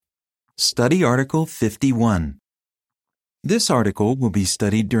Study Article 51. This article will be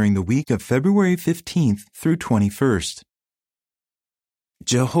studied during the week of February 15th through 21st.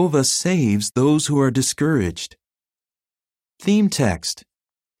 Jehovah saves those who are discouraged. Theme text: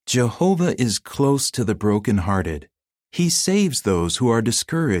 Jehovah is close to the brokenhearted. He saves those who are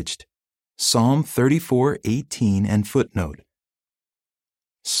discouraged. Psalm 34:18 and footnote.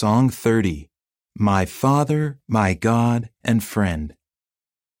 Song 30. My Father, my God and Friend.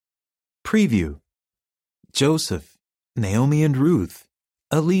 Preview: Joseph, Naomi and Ruth,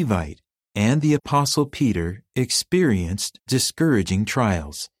 a Levite, and the Apostle Peter experienced discouraging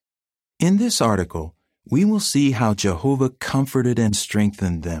trials. In this article, we will see how Jehovah comforted and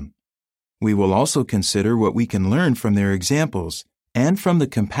strengthened them. We will also consider what we can learn from their examples and from the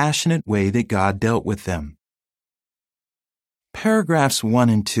compassionate way that God dealt with them. Paragraphs 1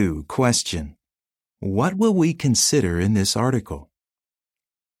 and 2 question: what will we consider in this article?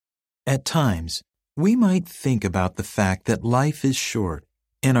 At times, we might think about the fact that life is short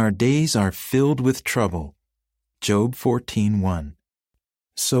and our days are filled with trouble. Job 14:1.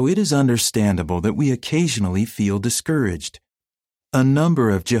 So it is understandable that we occasionally feel discouraged. A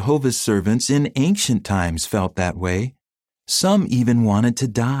number of Jehovah's servants in ancient times felt that way. Some even wanted to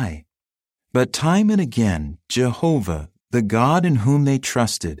die. But time and again, Jehovah, the God in whom they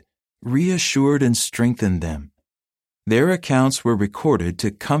trusted, reassured and strengthened them. Their accounts were recorded to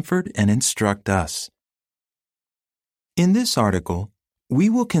comfort and instruct us. In this article, we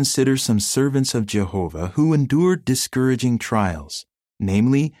will consider some servants of Jehovah who endured discouraging trials,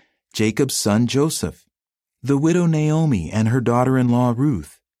 namely Jacob's son Joseph, the widow Naomi and her daughter-in-law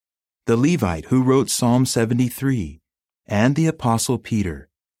Ruth, the Levite who wrote Psalm 73, and the Apostle Peter.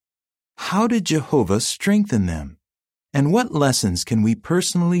 How did Jehovah strengthen them? And what lessons can we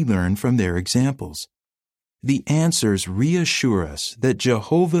personally learn from their examples? The answers reassure us that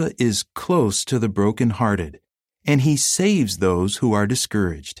Jehovah is close to the brokenhearted, and He saves those who are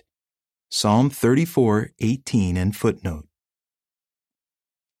discouraged. Psalm 34:18 and footnote.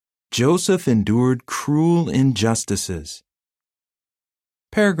 Joseph endured cruel injustices.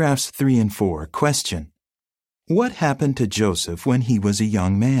 Paragraphs 3 and 4 question: what happened to Joseph when he was a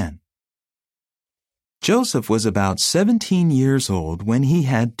young man? Joseph was about 17 years old when he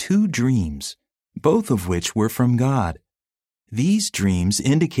had two dreams, both of which were from God. These dreams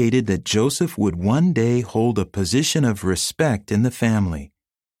indicated that Joseph would one day hold a position of respect in the family.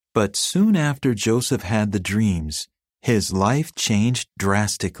 But soon after Joseph had the dreams, his life changed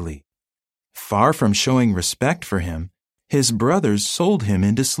drastically. Far from showing respect for him, his brothers sold him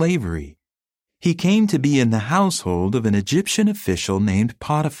into slavery. He came to be in the household of an Egyptian official named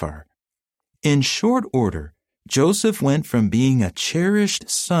Potiphar. In short order, Joseph went from being a cherished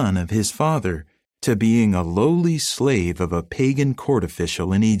son of his father to being a lowly slave of a pagan court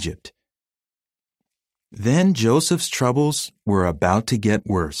official in Egypt. Then Joseph's troubles were about to get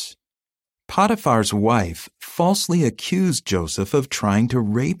worse. Potiphar's wife falsely accused Joseph of trying to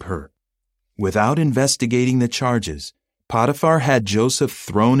rape her. Without investigating the charges, Potiphar had Joseph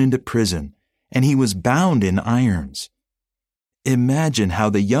thrown into prison, and he was bound in irons. Imagine how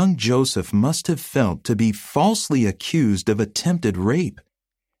the young Joseph must have felt to be falsely accused of attempted rape,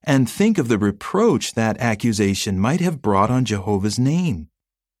 and think of the reproach that accusation might have brought on Jehovah's name.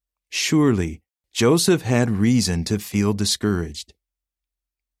 Surely, Joseph had reason to feel discouraged.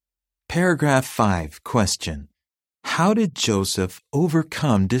 Paragraph 5 question: how did Joseph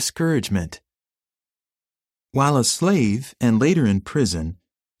overcome discouragement? While a slave and later in prison,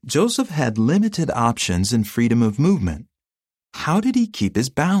 Joseph had limited options and freedom of movement. How did he keep his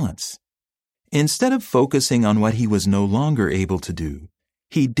balance? Instead of focusing on what he was no longer able to do,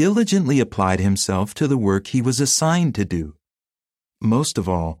 he diligently applied himself to the work he was assigned to do. Most of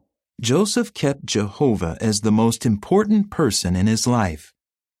all, Joseph kept Jehovah as the most important person in his life.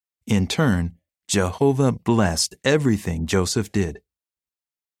 In turn, Jehovah blessed everything Joseph did.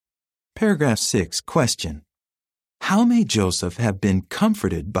 Paragraph 6 question: how may Joseph have been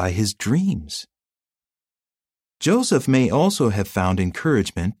comforted by his dreams? Joseph may also have found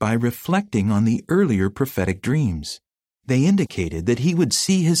encouragement by reflecting on the earlier prophetic dreams. They indicated that he would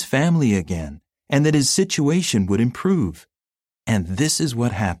see his family again and that his situation would improve. And this is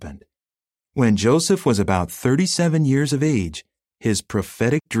what happened. When Joseph was about 37 years of age, his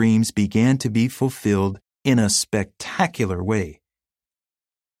prophetic dreams began to be fulfilled in a spectacular way.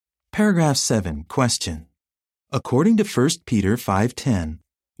 Paragraph 7 question: according to 1 Peter 5:10,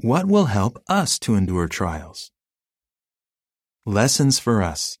 what will help us to endure trials? Lessons for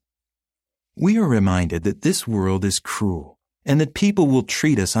us. We are reminded that this world is cruel and that people will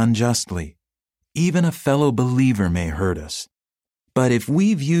treat us unjustly. Even a fellow believer may hurt us. But if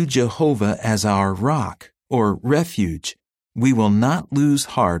we view Jehovah as our rock or refuge, we will not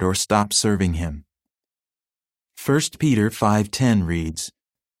lose heart or stop serving him. 1 Peter 5:10 reads,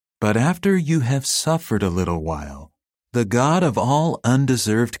 "But after you have suffered a little while, the God of all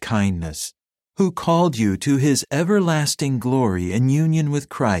undeserved kindness, who called you to his everlasting glory and union with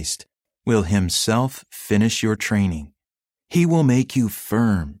Christ, will himself finish your training. He will make you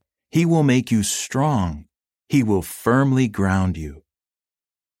firm. He will make you strong. He will firmly ground you."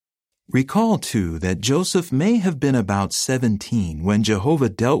 Recall, too, that Joseph may have been about 17 when Jehovah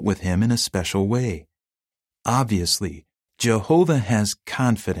dealt with him in a special way. Obviously, Jehovah has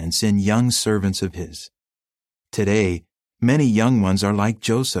confidence in young servants of his. Today, many young ones are like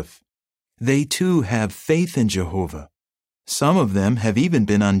Joseph. They too have faith in Jehovah. Some of them have even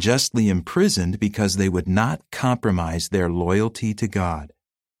been unjustly imprisoned because they would not compromise their loyalty to God.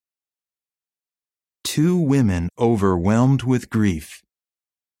 2 women overwhelmed with grief.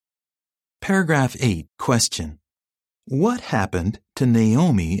 Paragraph 8, question. What happened to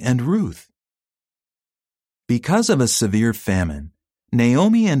Naomi and Ruth? Because of a severe famine,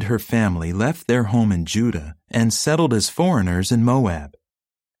 Naomi and her family left their home in Judah and settled as foreigners in Moab.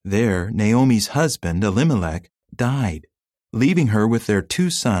 There, Naomi's husband, Elimelech, died, leaving her with their 2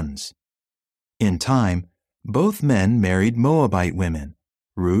 sons. In time, both men married Moabite women,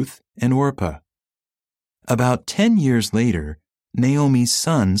 Ruth and Orpah. About 10 years later, Naomi's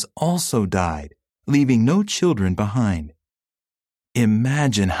sons also died, leaving no children behind.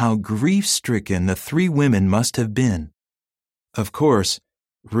 Imagine how grief-stricken the 3 women must have been. Of course,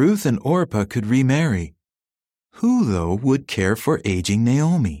 Ruth and Orpah could remarry. Who, though, would care for aging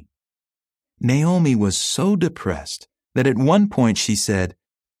Naomi? Naomi was so depressed that at one point she said,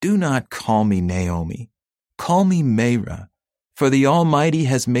 "Do not call me Naomi. Call me Mara, for the Almighty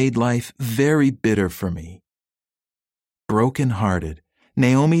has made life very bitter for me." Broken-hearted,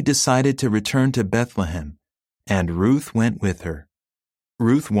 Naomi decided to return to Bethlehem, and Ruth went with her.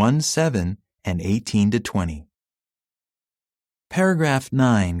 Ruth 1:7 and 18-20. Paragraph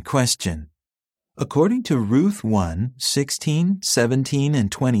 9, question. According to Ruth 1:16, 17,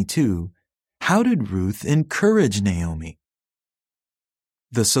 and 22, how did Ruth encourage Naomi?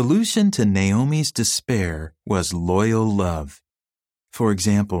 The solution to Naomi's despair was loyal love. For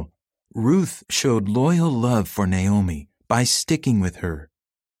example, Ruth showed loyal love for Naomi by sticking with her.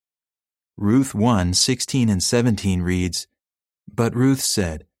 Ruth 1:16 and 17 reads, "But Ruth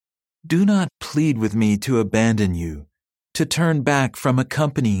said, 'Do not plead with me to abandon you, to turn back from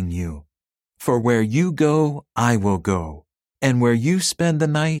accompanying you. For where you go, I will go, and where you spend the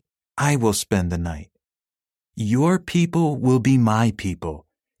night, I will spend the night. Your people will be my people,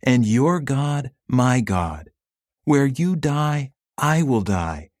 and your God, my God. Where you die, I will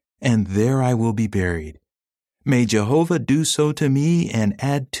die, and there I will be buried. May Jehovah do so to me and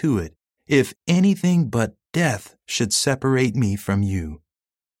add to it, if anything but death should separate me from you."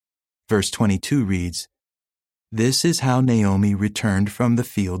 Verse 22 reads, "This is how Naomi returned from the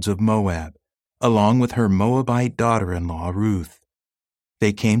fields of Moab, along with her Moabite daughter-in-law Ruth.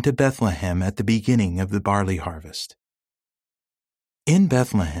 They came to Bethlehem at the beginning of the barley harvest." In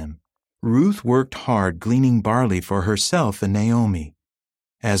Bethlehem, Ruth worked hard gleaning barley for herself and Naomi.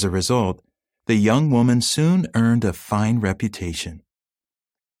 As a result, the young woman soon earned a fine reputation.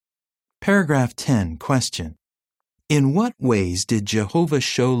 Paragraph 10, question. In what ways did Jehovah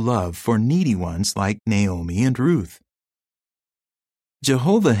show love for needy ones like Naomi and Ruth?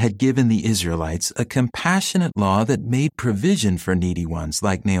 Jehovah had given the Israelites a compassionate law that made provision for needy ones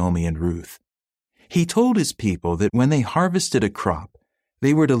like Naomi and Ruth. He told his people that when they harvested a crop,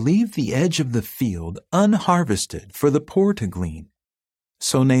 they were to leave the edge of the field unharvested for the poor to glean.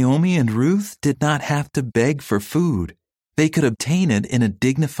 So Naomi and Ruth did not have to beg for food. They could obtain it in a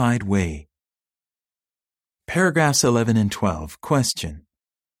dignified way. Paragraphs 11 and 12, question.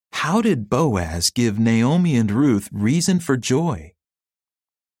 How did Boaz give Naomi and Ruth reason for joy?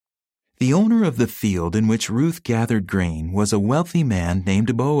 The owner of the field in which Ruth gathered grain was a wealthy man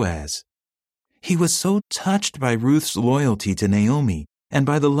named Boaz. He was so touched by Ruth's loyalty to Naomi and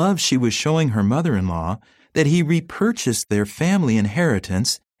by the love she was showing her mother-in-law that he repurchased their family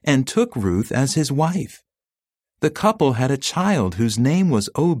inheritance and took Ruth as his wife. The couple had a child whose name was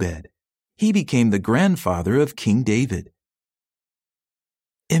Obed. He became the grandfather of King David.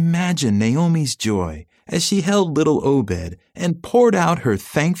 Imagine Naomi's joy as she held little Obed and poured out her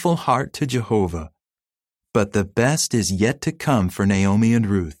thankful heart to Jehovah. But the best is yet to come for Naomi and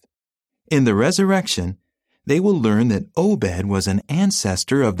Ruth. In the resurrection, they will learn that Obed was an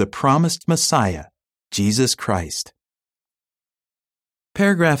ancestor of the promised Messiah, Jesus Christ.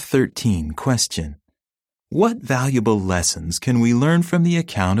 Paragraph 13, question. What valuable lessons can we learn from the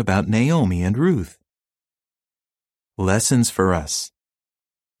account about Naomi and Ruth? Lessons for us.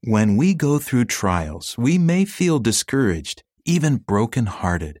 When we go through trials, we may feel discouraged, even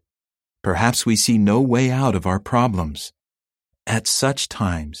broken-hearted. Perhaps we see no way out of our problems. At such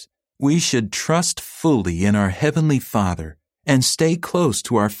times, we should trust fully in our Heavenly Father and stay close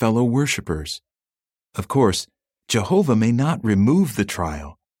to our fellow worshipers. Of course, Jehovah may not remove the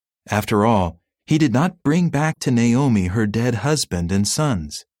trial. After all, He did not bring back to Naomi her dead husband and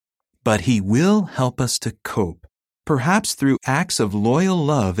sons. But He will help us to cope, perhaps through acts of loyal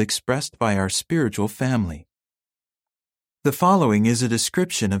love expressed by our spiritual family. The following is a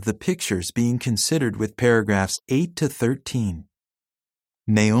description of the pictures being considered with paragraphs 8 to 13.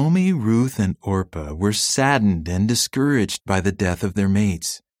 Naomi, Ruth, and Orpah were saddened and discouraged by the death of their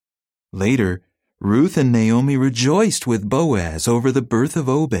mates. Later, Ruth and Naomi rejoiced with Boaz over the birth of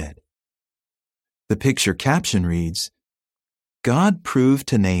Obed. The picture caption reads, God proved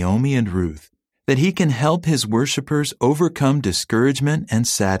to Naomi and Ruth that He can help His worshipers overcome discouragement and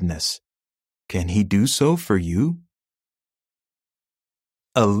sadness. Can He do so for you?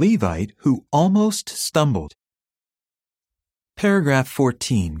 A Levite who almost stumbled. Paragraph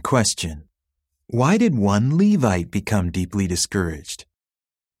 14, question. Why did one Levite become deeply discouraged?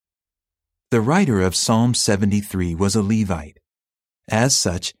 The writer of Psalm 73 was a Levite. As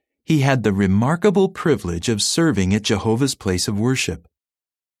such, he had the remarkable privilege of serving at Jehovah's place of worship.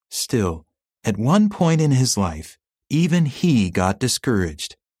 Still, at one point in his life, even he got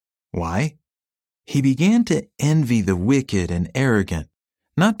discouraged. Why? He began to envy the wicked and arrogant,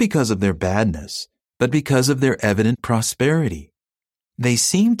 not because of their badness, but because of their evident prosperity. They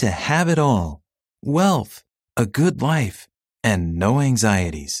seemed to have it all: wealth, a good life, and no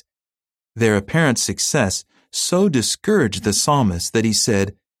anxieties. Their apparent success so discouraged the psalmist that he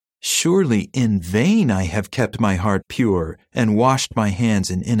said, Surely in vain I have kept my heart pure and washed my hands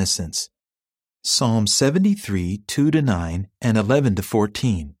in innocence. Psalm 73, 2-9 and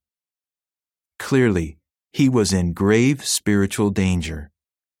 11-14. Clearly, he was in grave spiritual danger.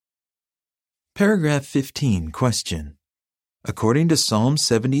 Paragraph 15, question. According to Psalm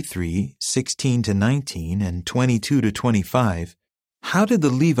 73, 16-19 and 22-25, how did the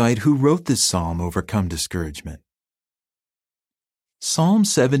Levite who wrote this psalm overcome discouragement? Psalm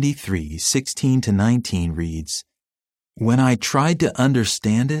 73, 16-19 reads, When I tried to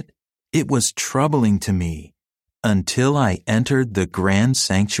understand it, it was troubling to me until I entered the grand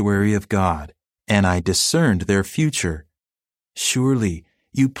sanctuary of God, and I discerned their future. Surely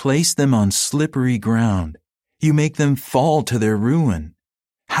you place them on slippery ground. You make them fall to their ruin.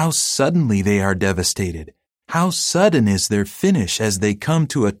 How suddenly they are devastated. How sudden is their finish as they come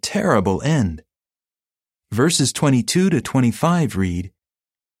to a terrible end. Verses 22-25 read,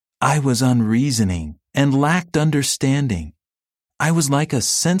 I was unreasoning and lacked understanding. I was like a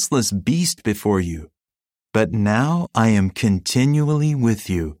senseless beast before you. But now I am continually with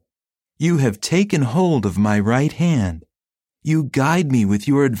you. You have taken hold of my right hand. You guide me with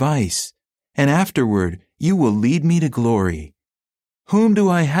your advice, and afterward you will lead me to glory. Whom do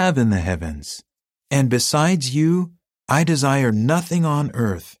I have in the heavens? And besides you, I desire nothing on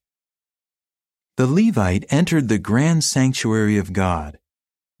earth. The Levite entered the grand sanctuary of God.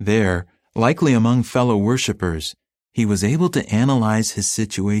 There, likely among fellow worshipers, he was able to analyze his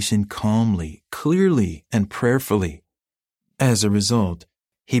situation calmly, clearly, and prayerfully. As a result,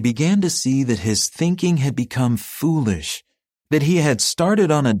 he began to see that his thinking had become foolish, that he had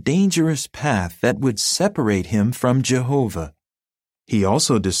started on a dangerous path that would separate him from Jehovah. He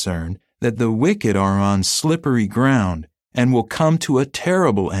also discerned that the wicked are on slippery ground and will come to a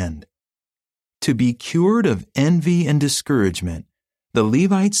terrible end. To be cured of envy and discouragement, the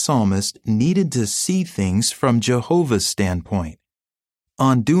Levite psalmist needed to see things from Jehovah's standpoint.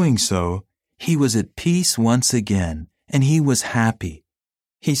 On doing so, he was at peace once again, and he was happy.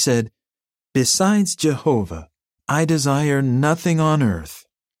 He said, Besides Jehovah, I desire nothing on earth.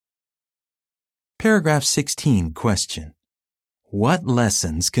 Paragraph 16, question. What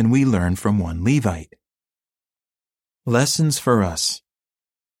lessons can we learn from one Levite? Lessons for us.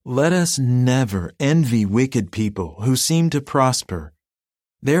 Let us never envy wicked people who seem to prosper.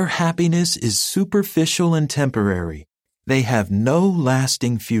 Their happiness is superficial and temporary. They have no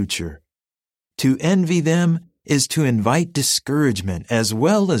lasting future. To envy them is to invite discouragement as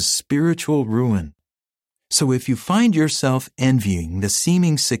well as spiritual ruin. So if you find yourself envying the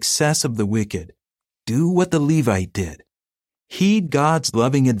seeming success of the wicked, do what the Levite did. Heed God's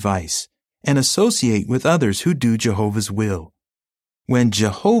loving advice and associate with others who do Jehovah's will. When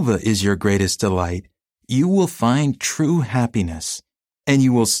Jehovah is your greatest delight, you will find true happiness, and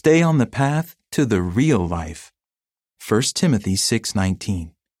you will stay on the path to the real life. 1 Timothy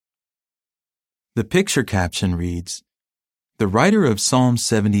 6:19. The picture caption reads, "The writer of Psalm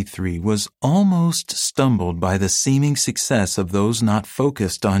 73 was almost stumbled by the seeming success of those not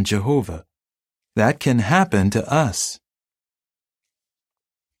focused on Jehovah. That can happen to us."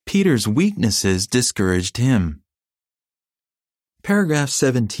 Peter's weaknesses discouraged him. Paragraph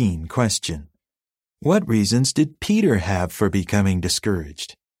 17, question. What reasons did Peter have for becoming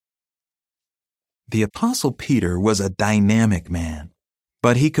discouraged? The Apostle Peter was a dynamic man,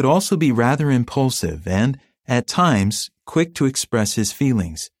 but he could also be rather impulsive and, at times, quick to express his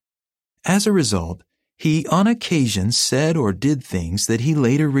feelings. As a result, he on occasion said or did things that he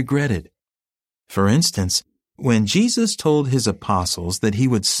later regretted. For instance, when Jesus told his apostles that he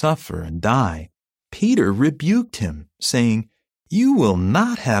would suffer and die, Peter rebuked him, saying, "You will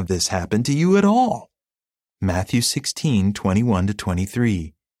not have this happen to you at all." Matthew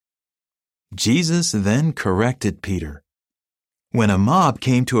 16:21-23. Jesus then corrected Peter. When a mob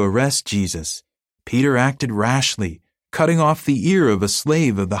came to arrest Jesus, Peter acted rashly, cutting off the ear of a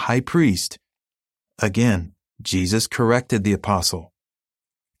slave of the high priest. Again, Jesus corrected the apostle.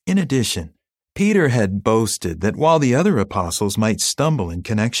 In addition, Peter had boasted that while the other apostles might stumble in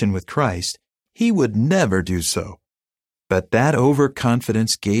connection with Christ, he would never do so. But that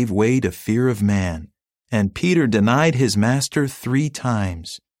overconfidence gave way to fear of man, and Peter denied his master 3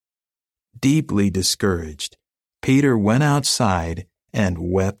 times. Deeply discouraged, Peter went outside and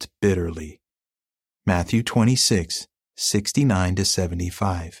wept bitterly. Matthew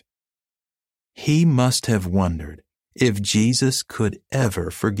 26:69-75. He must have wondered if Jesus could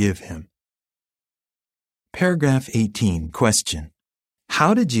ever forgive him. Paragraph 18, question.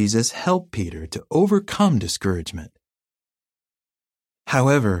 How did Jesus help Peter to overcome discouragement?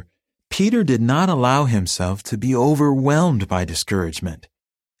 However, Peter did not allow himself to be overwhelmed by discouragement.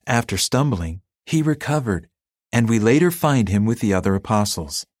 After stumbling, he recovered, and we later find him with the other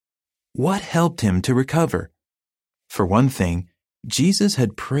apostles. What helped him to recover? For one thing, Jesus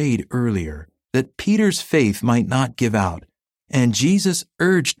had prayed earlier that Peter's faith might not give out, and Jesus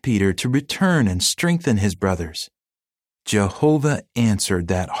urged Peter to return and strengthen his brothers. Jehovah answered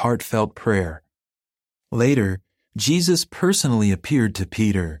that heartfelt prayer. Later, Jesus personally appeared to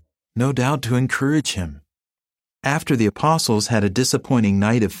Peter, no doubt to encourage him. After the apostles had a disappointing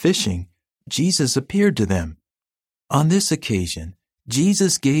night of fishing, Jesus appeared to them. On this occasion,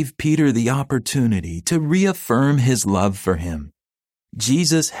 Jesus gave Peter the opportunity to reaffirm his love for him.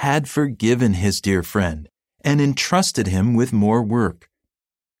 Jesus had forgiven his dear friend and entrusted him with more work.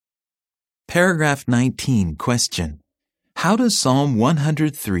 Paragraph 19, question. How does Psalm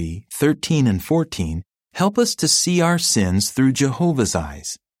 103:13 and 14 help us to see our sins through Jehovah's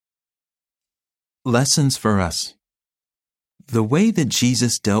eyes? Lessons for us. The way that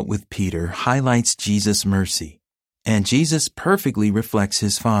Jesus dealt with Peter highlights Jesus' mercy, and Jesus perfectly reflects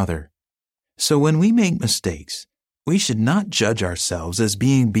his Father. So when we make mistakes, we should not judge ourselves as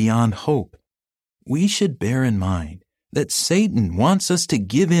being beyond hope. We should bear in mind that Satan wants us to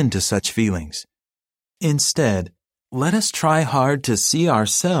give in to such feelings. Instead, let us try hard to see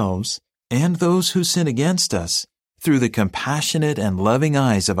ourselves and those who sin against us through the compassionate and loving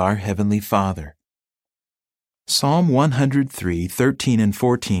eyes of our Heavenly Father. Psalm 103:13 and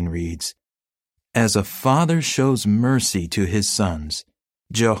 14 reads, "As a father shows mercy to his sons,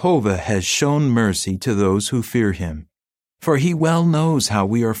 Jehovah has shown mercy to those who fear him, for he well knows how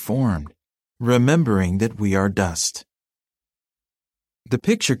we are formed, remembering that we are dust." The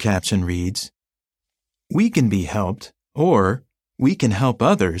picture caption reads, "We can be helped, or we can help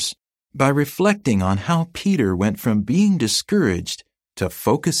others, by reflecting on how Peter went from being discouraged to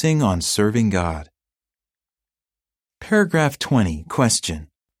focusing on serving God." Paragraph 20, question.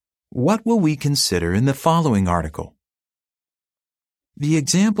 What will we consider in the following article? The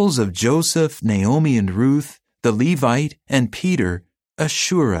examples of Joseph, Naomi, and Ruth, the Levite, and Peter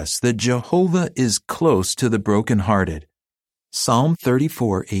assure us that Jehovah is close to the brokenhearted. Psalm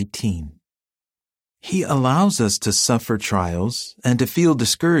 34:18. He allows us to suffer trials and to feel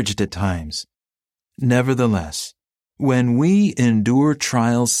discouraged at times. Nevertheless, when we endure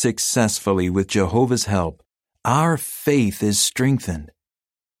trials successfully with Jehovah's help, our faith is strengthened.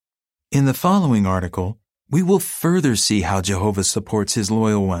 In the following article, we will further see how Jehovah supports his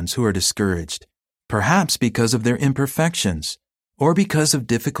loyal ones who are discouraged, perhaps because of their imperfections or because of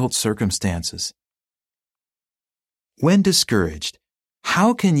difficult circumstances. When discouraged,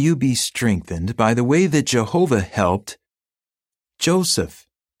 how can you be strengthened by the way that Jehovah helped Joseph,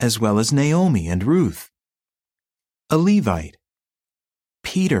 as well as Naomi and Ruth, a Levite,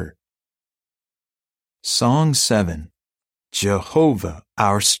 Peter? Song 7, Jehovah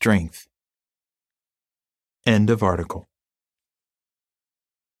our strength. End of article.